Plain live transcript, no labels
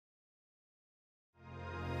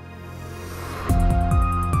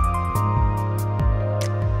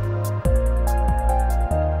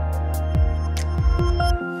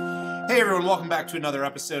everyone, welcome back to another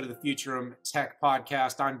episode of the Futurum Tech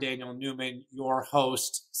Podcast. I'm Daniel Newman, your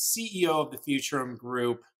host, CEO of the Futurum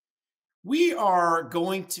Group. We are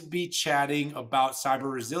going to be chatting about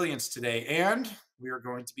cyber resilience today, and we are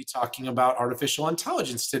going to be talking about artificial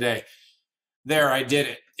intelligence today. There, I did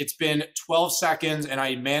it. It's been 12 seconds, and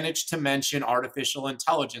I managed to mention artificial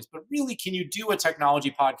intelligence. But really, can you do a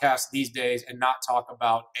technology podcast these days and not talk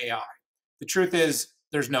about AI? The truth is,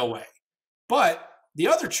 there's no way. But the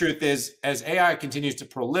other truth is, as AI continues to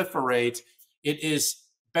proliferate, it is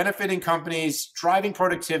benefiting companies, driving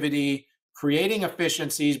productivity, creating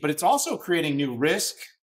efficiencies, but it's also creating new risk,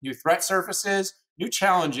 new threat surfaces, new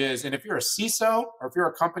challenges. And if you're a CISO or if you're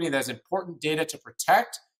a company that has important data to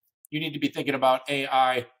protect, you need to be thinking about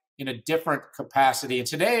AI in a different capacity. And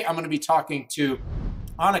today I'm going to be talking to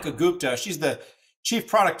Anneka Gupta. She's the Chief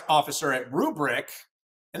Product Officer at Rubrik.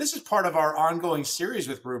 And this is part of our ongoing series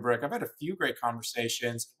with Rubrik. I've had a few great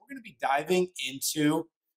conversations. We're going to be diving into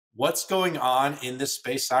what's going on in this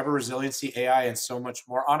space, cyber resiliency, AI, and so much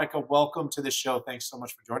more. Anneka, welcome to the show. Thanks so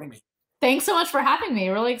much for joining me. Thanks so much for having me.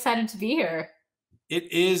 Really excited to be here. It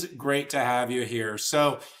is great to have you here.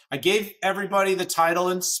 So I gave everybody the title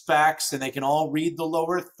and specs, and they can all read the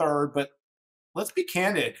lower third, but let's be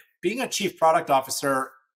candid. Being a chief product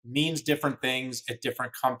officer means different things at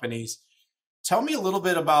different companies. Tell me a little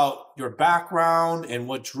bit about your background and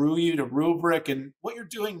what drew you to Rubrik and what you're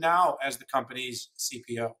doing now as the company's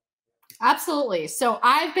CPO. Absolutely. So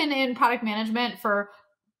I've been in product management for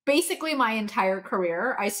basically my entire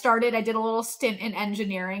career. I did a little stint in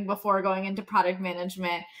engineering before going into product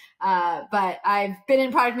management. But I've been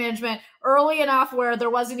in product management early enough where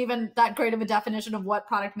there wasn't even that great of a definition of what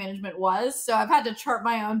product management was. So I've had to chart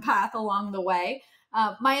my own path along the way.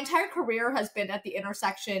 My entire career has been at the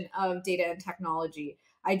intersection of data and technology.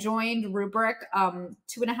 I joined Rubrik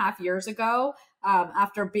 2.5 years ago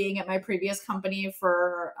after being at my previous company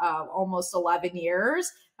for almost 11 years,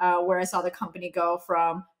 where I saw the company go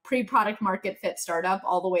from pre-product market fit startup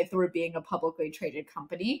all the way through being a publicly traded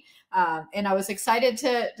company. And I was excited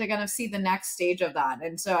to kind of see the next stage of that.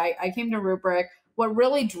 And so I came to Rubrik. What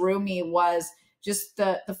really drew me was just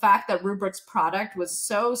the fact that Rubrik's product was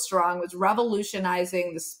so strong, was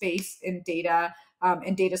revolutionizing the space in data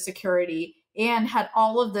and data security, and had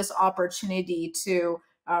all of this opportunity to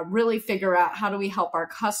really figure out how do we help our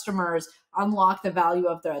customers unlock the value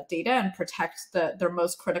of their data and protect their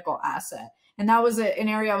most critical asset. And that was an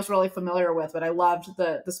area I was really familiar with, but I loved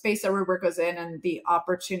the space that Rubrik was in and the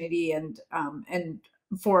opportunity and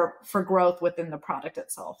for growth within the product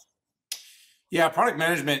itself. Yeah, product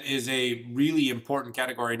management is a really important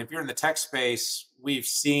category. And if you're in the tech space, we've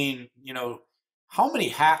seen, how many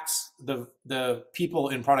hats the people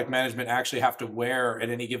in product management actually have to wear at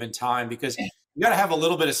any given time, because you got to have a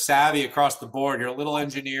little bit of savvy across the board. You're a little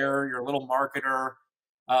engineer, you're a little marketer,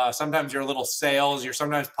 sometimes you're a little sales, you're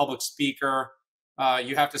sometimes public speaker.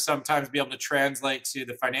 You have to sometimes be able to translate to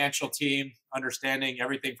the financial team, understanding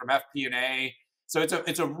everything from FP&A. So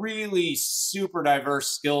it's a really super diverse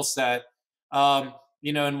skill set.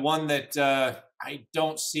 And one that I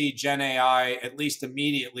don't see Gen AI, at least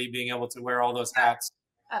immediately, being able to wear all those hats.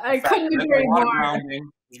 I couldn't agree more.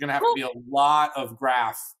 There's going to have to be a lot of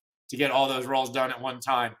graph to get all those roles done at one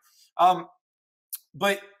time.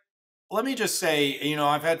 But let me just say,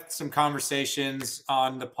 I've had some conversations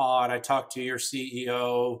on the pod. I talked to your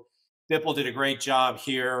CEO. Bipple did a great job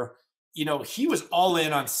here. He was all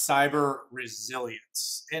in on cyber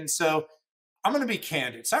resilience. And so I'm going to be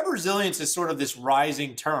candid. Cyber resilience is sort of this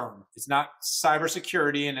rising term. It's not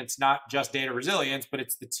cybersecurity and it's not just data resilience, but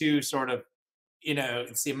it's the two sort of,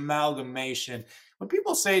 it's the amalgamation. When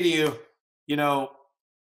people say to you,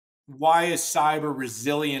 why is cyber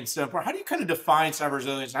resilience so important? How do you kind of define cyber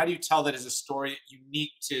resilience? How do you tell that as a story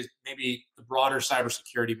unique to maybe the broader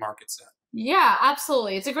cybersecurity market set? Yeah,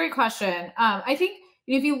 absolutely. It's a great question. I think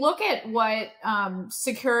if you look at what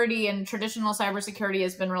security and traditional cybersecurity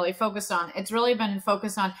has been really focused on, it's really been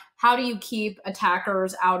focused on how do you keep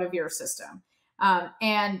attackers out of your system.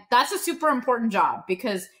 And that's a super important job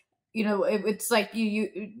because, it's like you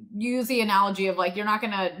use the analogy of like, you're not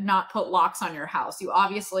going to not put locks on your house. You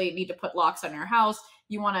obviously need to put locks on your house.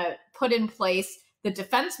 You want to put in place the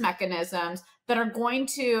defense mechanisms that are going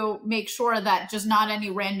to make sure that just not any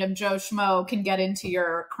random Joe Schmo can get into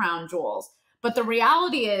your crown jewels. But the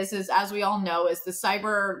reality is as we all know, is the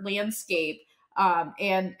cyber landscape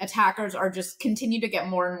and attackers are just continue to get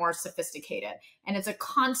more and more sophisticated. And it's a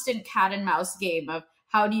constant cat and mouse game of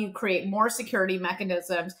how do you create more security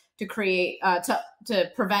mechanisms to create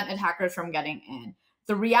to prevent attackers from getting in.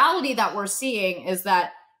 The reality that we're seeing is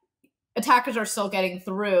that attackers are still getting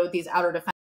through these outer